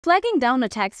Flagging down a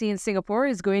taxi in Singapore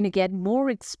is going to get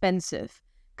more expensive.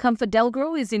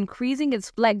 ComfortDelGro is increasing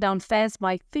its flagdown fares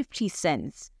by 50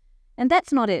 cents. And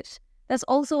that's not it. There's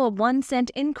also a 1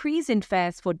 cent increase in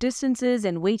fares for distances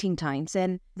and waiting times,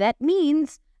 and that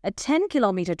means a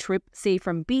 10-kilometer trip, say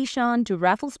from Bishan to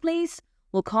Raffles Place,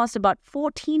 will cost about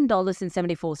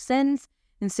 $14.74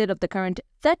 instead of the current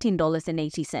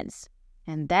 $13.80.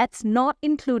 And that's not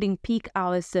including peak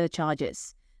hour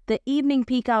surcharges. The evening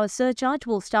peak hour surcharge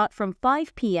will start from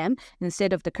 5 p.m.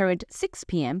 instead of the current 6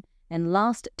 p.m. and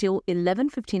last till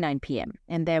 11:59 p.m.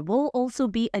 And there will also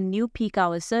be a new peak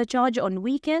hour surcharge on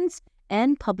weekends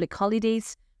and public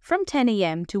holidays from 10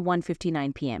 a.m. to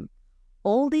 1:59 p.m.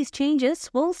 All these changes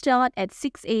will start at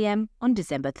 6 a.m. on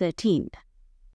December 13th.